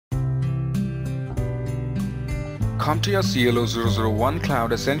CompTIA CLO-001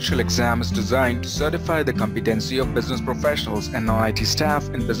 Cloud Essential Exam is designed to certify the competency of business professionals and non-IT staff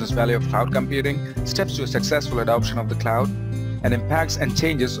in business value of cloud computing, steps to a successful adoption of the cloud, and impacts and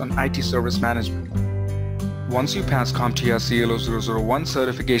changes on IT service management. Once you pass CompTIA CLO-001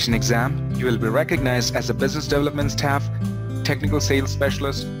 certification exam, you will be recognized as a business development staff, technical sales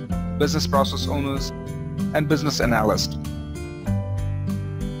specialist, business process owners, and business analyst.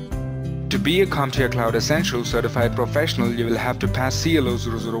 To be a CompTIA Cloud Essential certified professional, you will have to pass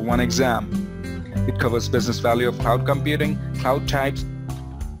CLO-001 exam. It covers business value of cloud computing, cloud types,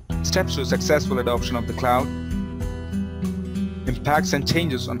 steps to a successful adoption of the cloud, impacts and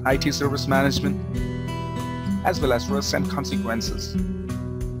changes on IT service management, as well as risks and consequences.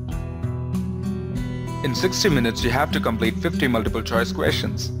 In 60 minutes, you have to complete 50 multiple choice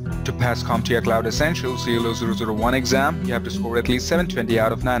questions. To pass CompTIA Cloud Essential CLO-001 exam, you have to score at least 720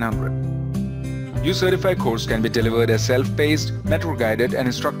 out of 900. U-Certify course can be delivered as self-paced, mentor-guided, and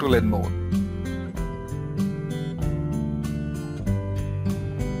instructor-led mode.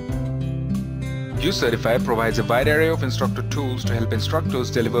 U-Certify provides a wide array of instructor tools to help instructors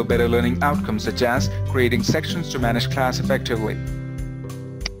deliver better learning outcomes, such as creating sections to manage class effectively.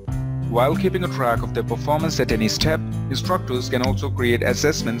 While keeping a track of their performance at any step, instructors can also create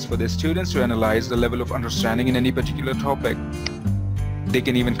assessments for their students to analyze the level of understanding in any particular topic. They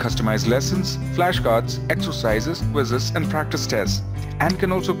can even customize lessons, flashcards, exercises, quizzes, and practice tests, and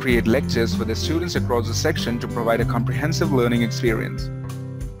can also create lectures for their students across the section to provide a comprehensive learning experience.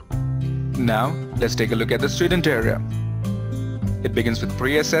 Now, let's take a look at the student area. It begins with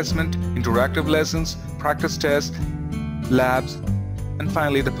pre-assessment, interactive lessons, practice tests, labs, and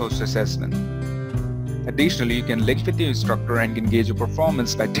finally the post-assessment. Additionally, you can link with your instructor and can gauge your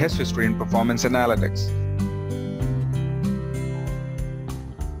performance by test history and performance analytics.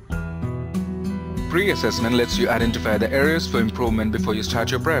 Pre-assessment lets you identify the areas for improvement before you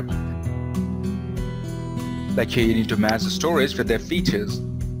start your prep. Like here, you need to match the storage with their features.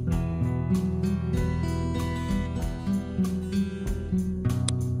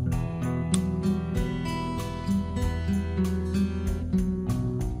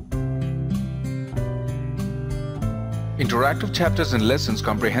 Interactive chapters and lessons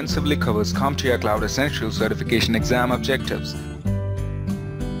comprehensively covers CompTIA Cloud Essential certification exam objectives.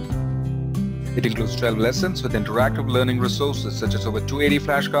 It includes 12 lessons with interactive learning resources such as over 280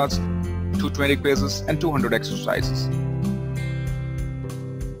 flashcards, 220 quizzes, and 200 exercises.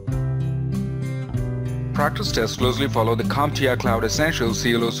 Practice tests closely follow the CompTIA Cloud Essential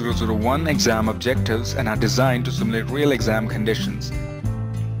CLO-001 exam objectives and are designed to simulate real exam conditions.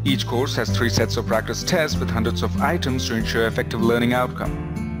 Each course has 3 sets of practice tests with hundreds of items to ensure effective learning outcome.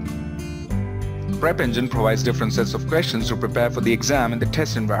 Prep Engine provides different sets of questions to prepare for the exam in the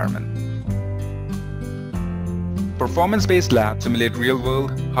test environment. Performance-based labs simulate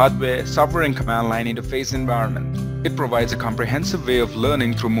real-world, hardware, software and command line interface environment. It provides a comprehensive way of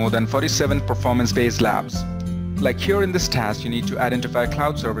learning through more than 47 performance-based labs. Like here in this task, you need to identify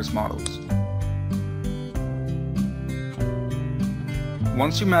cloud service models.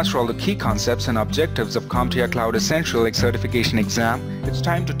 Once you master all the key concepts and objectives of CompTIA Cloud Essential certification exam, it's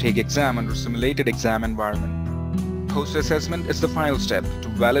time to take exam under simulated exam environment. Post-assessment is the final step to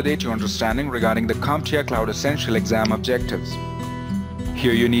validate your understanding regarding the CompTIA Cloud Essential exam objectives.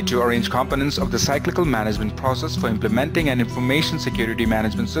 Here you need to arrange components of the cyclical management process for implementing an information security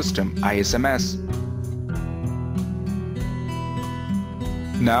management system, ISMS.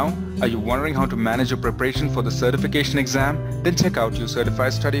 Now, are you wondering how to manage your preparation for the certification exam? Then check out U-Certify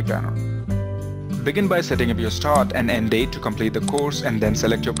Study Planner. Begin by setting up your start and end date to complete the course and then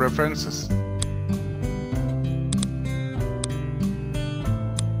select your preferences.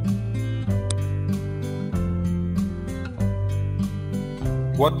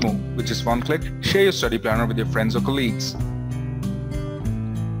 What more? With just one click, share your study planner with your friends or colleagues.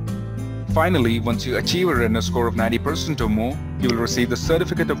 Finally, once you achieve a readiness score of 90% or more, you will receive the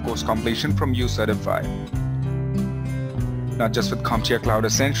certificate of course completion from U-Certify. Not just with CompTIA Cloud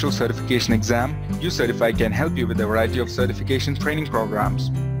Essential certification exam, U-Certify can help you with a variety of certification training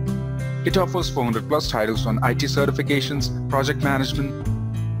programs. It offers 400 plus titles on IT certifications, project management,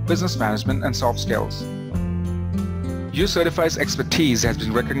 business management, and soft skills. U-Certify's expertise has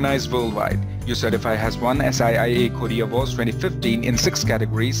been recognized worldwide. U-Certify has won SIIA CODiE Awards 2015 in 6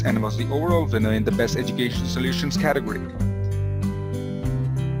 categories and was the overall winner in the Best Education Solutions category.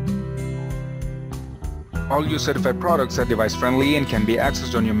 All U-Certify products are device-friendly and can be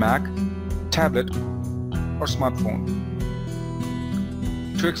accessed on your Mac, tablet, or smartphone.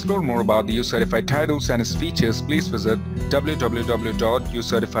 To explore more about the U-Certify titles and its features, please visit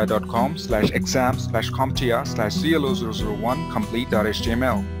www.ucertify.com/exam/CompTIA/CLO-001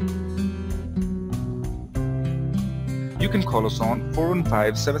 complete.html. You can call us on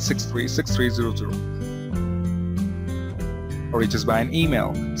 415-763-6300 or reach us by an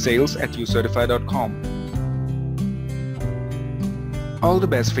email sales@ucertify.com. All the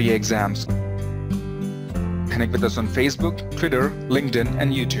best for your exams. Connect with us on Facebook, Twitter, LinkedIn,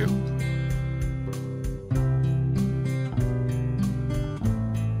 and YouTube.